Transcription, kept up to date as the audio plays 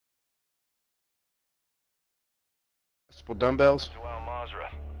dumbbells.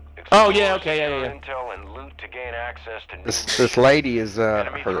 Oh yeah, okay, yeah. This lady is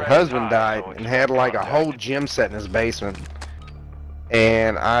her husband died and had like a whole gym set in his basement,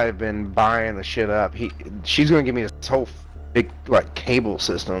 and I've been buying the shit up. She's gonna give me this whole big like cable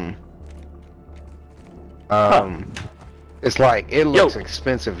system. It's like it looks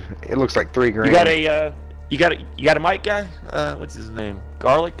expensive. It looks like $3 grand. You got a mic guy? What's his name?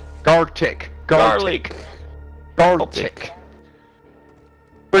 Garlic. Garlic.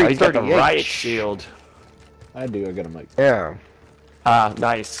 Oh, he's got the riot shield. I do. I got a mic. Yeah.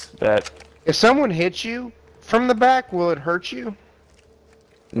 Nice. Bet. If someone hits you from the back, will it hurt you?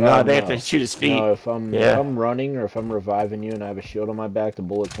 No, they have to shoot his feet. No, if I'm running or if I'm reviving you and I have a shield on my back, the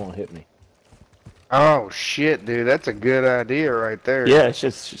bullets won't hit me. Oh shit, dude, that's a good idea right there. Yeah,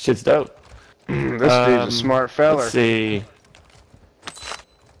 shit's dope. This dude's a smart fella. Let's see.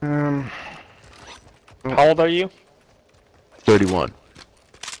 How old are you? 31.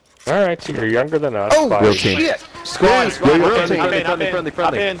 Alright, so you're younger than us. Oh shit! Squad, Friendly.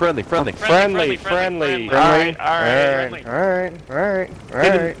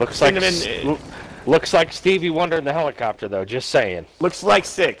 Looks like Stevie Wonder in the helicopter, though. Just saying. Looks like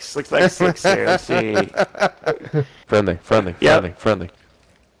six there. Let's see. Friendly.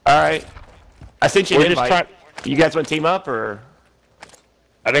 All right. I sent you an invite. You guys want to team up or?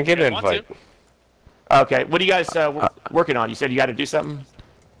 I didn't get an invite. Okay. What are you guys working on? You said you got to do something.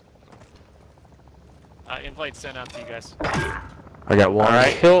 Invite sent out to you guys. I got one. All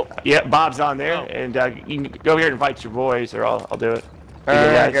right. Yeah, Bob's on there, and you can go here and invite your boys, or I'll do it.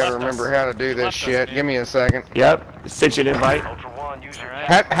 I gotta remember how to do this shit. Give me a second. Yep. Sent you an invite.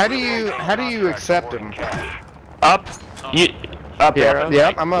 How do you accept them? Up. Up arrow.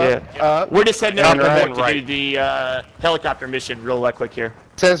 Yep. I'm up. Yeah. We're just heading up right. to do the helicopter mission real quick here.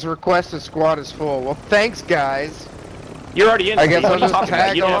 It says requested squad is full. Well, thanks guys. You're already in. I guess Steve. I'll just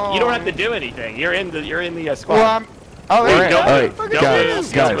tag along. You don't have to do anything. You're in the squad. Well, Hey,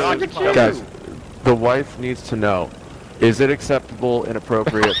 guys, the wife needs to know. Is it acceptable,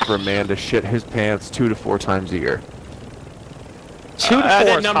 inappropriate for a man to shit his pants 2 to 4 times a year? 2 to 4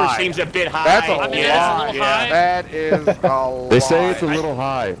 that number high. seems a bit high. That's a lot. That is a lot. They say it's a little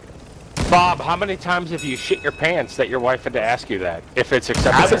high. Bob, how many times have you shit your pants that your wife had to ask you that? If it's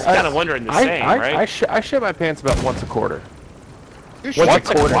acceptable. I was kind of wondering the same, right? I shit my pants about once a quarter. Once a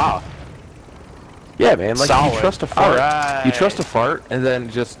quarter? Wow. Yeah, man. Like Solid. you trust a fart. Right. You trust a fart, and then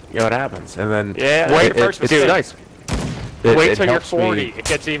just it happens, and then Wait, it's dude. nice. Wait till you're helps 40. me. It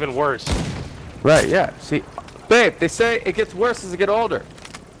gets even worse. Right? Yeah. See, babe, they say it gets worse as you get older.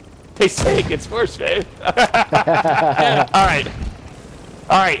 They say it gets worse, babe. All right.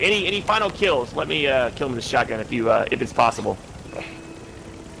 Any final kills? Let me kill him with a shotgun if it's possible. Alright,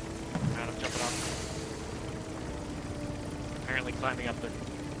 I'm jumping off. Apparently climbing up the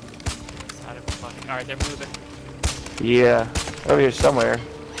side of the fucking. Alright, they're moving. Yeah, over here somewhere.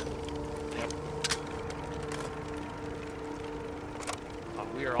 Yep. Oh,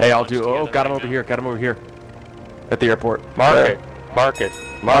 we are all Hey, I'll bunched do. Oh, together got him right over now. here. Got him over here. At the airport. Mark it.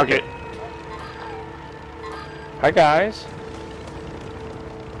 Hi, guys.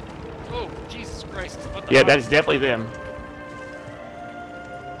 Oh, Jesus Christ. What the Yeah, fuck? that is definitely them.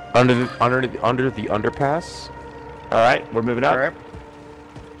 Under the underpass. All right, we're moving up. All right.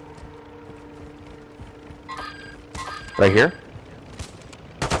 Right here.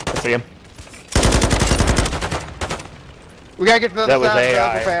 I see him. We gotta get to the That other was side of the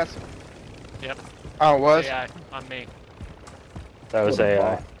AI. overpass. Yep. Oh, it was? Yeah, on me. That was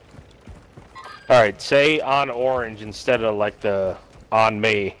AI. Alright, say on orange instead of like the on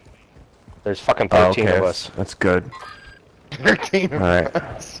me. There's fucking 13 of us. That's good. 13 of All right.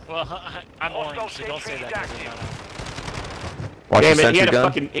 us. Well, I'm orange, so don't say that. Watch Damn the it, he had sentry a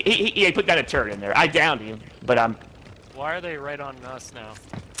gun. fucking. He put that a turret in there. I downed him, but I'm. Why are they right on us now?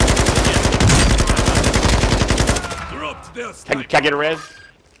 Can I get a res?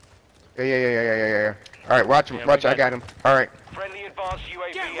 Yeah. All right, watch him. Yeah, Watch, we I got- got him. All right. Friendly advanced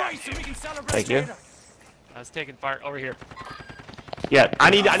UAV active. Thank you. I was taking fire over here. Yeah, I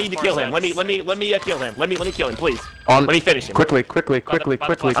need to kill him. Let me kill him. Let me kill him, please. On. Let me finish him. Quickly.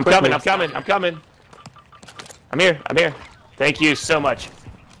 I'm coming. I'm here. Thank you so much.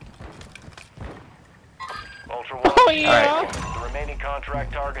 Ultra One. Oh yeah. The remaining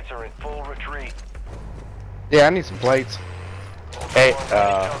contract targets are in full retreat. Yeah, I need some plates. Hey,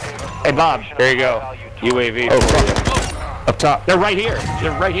 Hey Bob, there you go. UAV. Oh, up top. they're right here.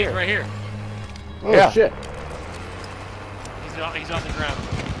 Right here. Oh Yeah. shit! He's on the ground.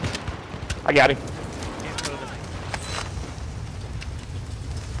 I got him. He's moving.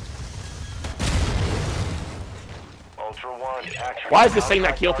 Ultra One, action. Why does this thing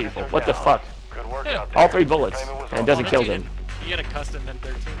not kill people? What the fuck? Good work out there. All 3 bullets, and it doesn't kill them. You get a custom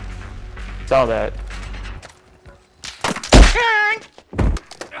M13. Saw that.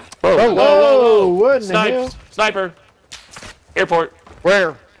 Whoa, whoa, what in the hell? Sniper! Airport.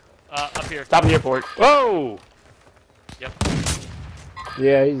 Where? Up here. Top of the airport. Whoa! Yep.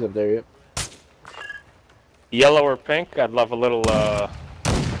 Yeah, he's up there, yep. Yellow or pink? I'd love a little,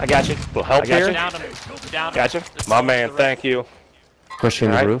 I got you. little help I got here. you. Down him. Down him. Gotcha. My man, thank you. Pushing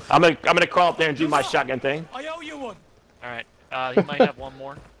All the right. roof. I'm gonna crawl up there and do my shotgun thing. I owe you one. Alright. He might have one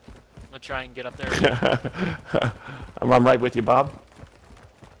more. I'm gonna try and get up there. I'm right with you, Bob.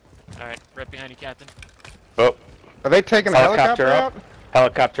 Alright, right behind you, Captain. Oh, Are they taking a helicopter helicopter up.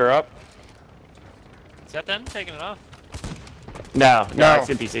 Helicopter up. Is that them taking it off? No, No. it's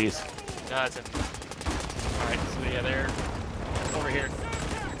NPCs. No, it's in. Alright, so yeah, they're over here.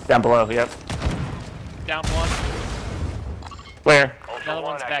 Down below, yep. Down one. Where? Ultra Another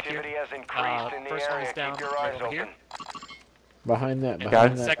One, one's back here. activity has increased in the First one area. is down Keep your right eyes over here. open. Behind that, And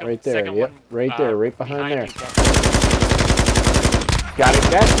behind it. that, second- right there, second yep. one, Right there, right behind there. you, Captain. Got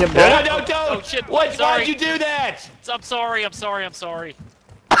it. Gotcha, boy. No, don't! Oh, shit. What? Sorry. Why'd you do that? I'm sorry. There's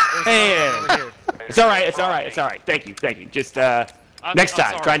Man. over here. It's alright, it's alright, it's alright. Thank you. Just, next I'm time,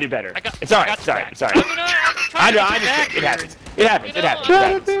 sorry. try and do better. I got- It's alright, I got it's your alright, back. it's alright. I'm trying to I get you back understand. It here. happens. It happens, it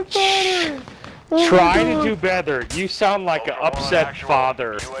happens, it happens. Try to do better. You sound like an Ultra One, upset actual.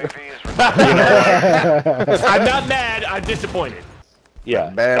 father. UAV is responding. I'm not mad, I'm disappointed. Yeah.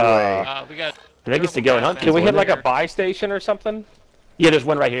 Bad way. We got. I think it's to go and hunt. Can we hit like a There. buy station or something? Yeah, there's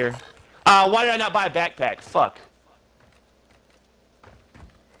one right here. Why did I not buy a backpack? Fuck.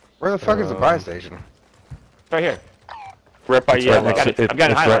 Where the fuck is the buy station? Right here. Right by It's yellow. right next to, I've got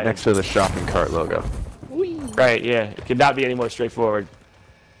it it's right highlighted. next to the shopping cart logo. Right, yeah. It could not be any more straightforward.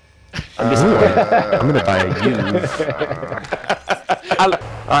 I'm gonna buy a used.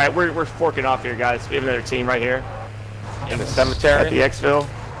 Alright, we're forking off here, guys. We have another team right here. In the At cemetery? the exfil.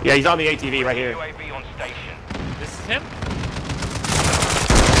 Yeah, he's on the ATV right here. UAV on station. This is him.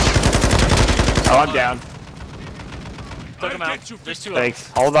 Oh, I'm down. Took him out. There's 2 of them. Thanks.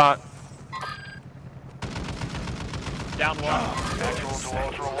 Hold on. Down one. Actual to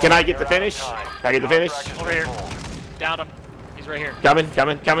Ultra One, Can I get the you're out of finish? time. Can I get the finish? Contract is Over here. full. Down him. He's right here. Coming.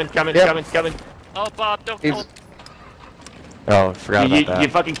 Yep. Oh, Bob, don't He's- kill him. Oh, I forgot You, about you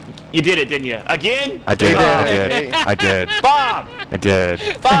that. fucking, you did it, didn't you? Again? I did. Bob. I did. I did. Bob! I did.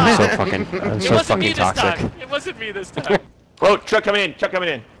 I'm so fucking. I'm It so wasn't me fucking this toxic. time. It wasn't me this time. Oh, truck coming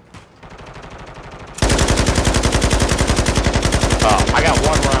in. Oh, I got 1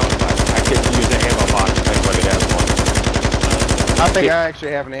 round left. I could use an ammo box if anybody has one. I think I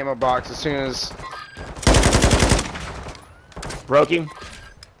actually have an ammo box as soon as... Broke him.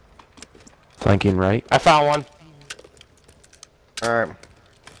 Flanking right. I found one. Alright.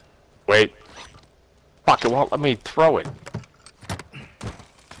 Wait. Fuck, it won't let me throw it.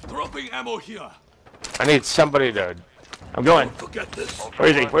 Dropping ammo here. I need somebody to... I'm going. Forget this. Where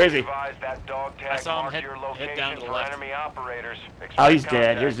is he? Ultra Where One, is he? advise that dog tag I saw him mark head- your head down to location the for left. enemy operators. Oh, he's Expect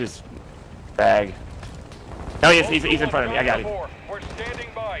dead. contact. Here's his bag. No, he's in front of me. I got him. We're standing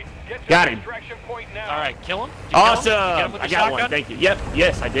by. Get to Got the him. extraction point now. All right, kill him. Did you kill him? Awesome! You get him with I the got shotgun? one. Thank you. Yep.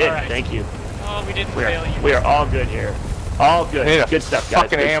 Yes, I did. All right. Thank you. Oh, we didn't fail you. We are all good here. All good. I need a Good stuff, guys.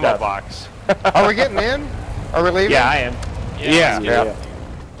 fucking Good ammo stuff. box. Are we getting in? Are we leaving? Yeah, I am. Yeah.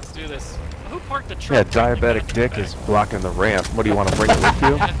 Let's do this. Who parked the Yeah, truck? diabetic dick is blocking the ramp. What do you want to bring it with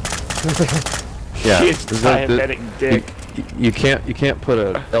you? Yeah. She's is that the- diabetic dick. You can't put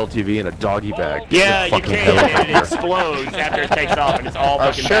a LTV in a doggy bag. Yeah, It's a you fucking can, and it helicopter. explodes after it takes off, and it's all I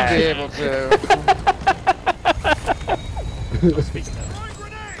fucking should bad. be able to.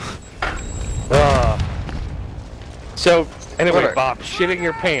 So, anyway, What? Bob, shitting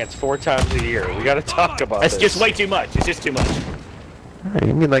your pants 4 times a year. We gotta talk about That's this. just way too much. It's just too much. I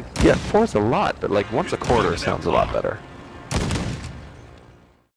mean, like, yeah, 4's a lot, but like once a quarter sounds a lot better.